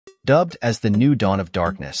Dubbed as the new dawn of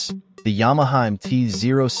darkness, the Yamaha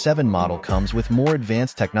MT-07 model comes with more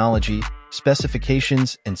advanced technology,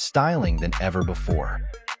 specifications, and styling than ever before.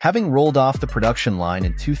 Having rolled off the production line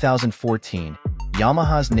in 2014,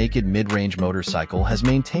 Yamaha's naked mid-range motorcycle has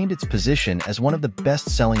maintained its position as one of the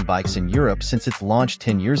best-selling bikes in Europe since its launch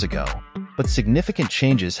 10 years ago, but significant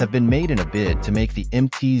changes have been made in a bid to make the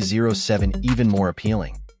MT-07 even more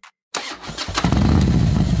appealing.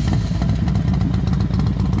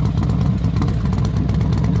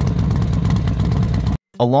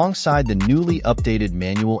 Alongside the newly updated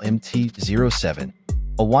manual MT-07,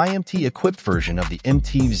 a y-amt-equipped version of the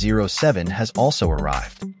MT-07 has also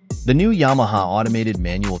arrived. The new Yamaha automated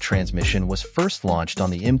manual transmission was first launched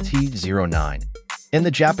on the MT-09, and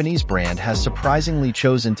the Japanese brand has surprisingly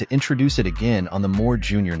chosen to introduce it again on the more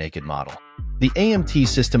junior naked model. The y-amt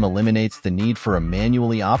system eliminates the need for a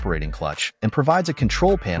manually operating clutch and provides a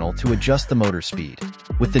control panel to adjust the motor speed,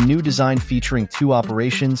 with the new design featuring two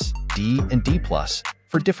operations, D and D+,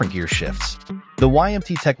 for different gear shifts. The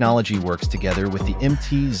y-amt technology works together with the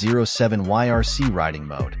MT-07 YRC riding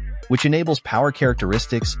mode, which enables power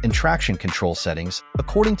characteristics and traction control settings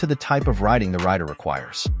according to the type of riding the rider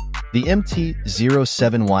requires. The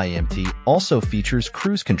MT-07 y-amt also features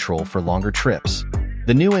cruise control for longer trips.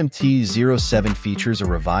 The new MT-07 features a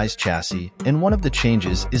revised chassis, and one of the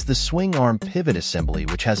changes is the swing arm pivot assembly,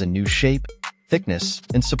 which has a new shape, thickness,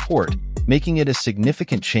 and support, making it a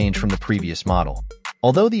significant change from the previous model.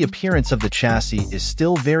 Although the appearance of the chassis is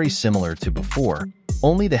still very similar to before,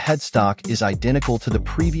 only the headstock is identical to the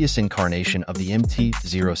previous incarnation of the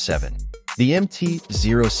MT-07. The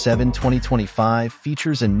MT-07 2025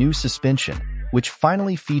 features a new suspension, which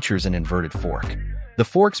finally features an inverted fork. The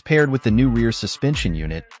forks paired with the new rear suspension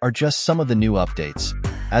unit are just some of the new updates,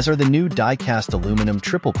 as are the new die-cast aluminum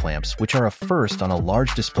triple clamps, which are a first on a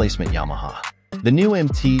large displacement Yamaha. The new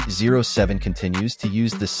MT-07 continues to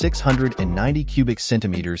use the 690 cubic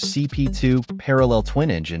centimeters CP2 parallel twin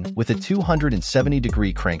engine with a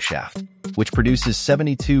 270-degree crankshaft, which produces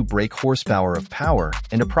 72 brake horsepower of power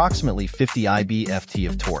and approximately 50 lb-ft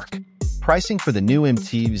of torque. Pricing for the new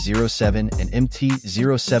MT-07 and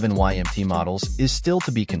MT-07 y-amt models is still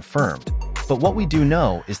to be confirmed, but what we do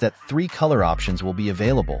know is that 3 color options will be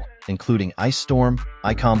available, including Ice Storm,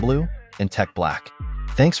 Icon Blue, and Tech Black.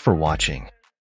 Thanks for watching.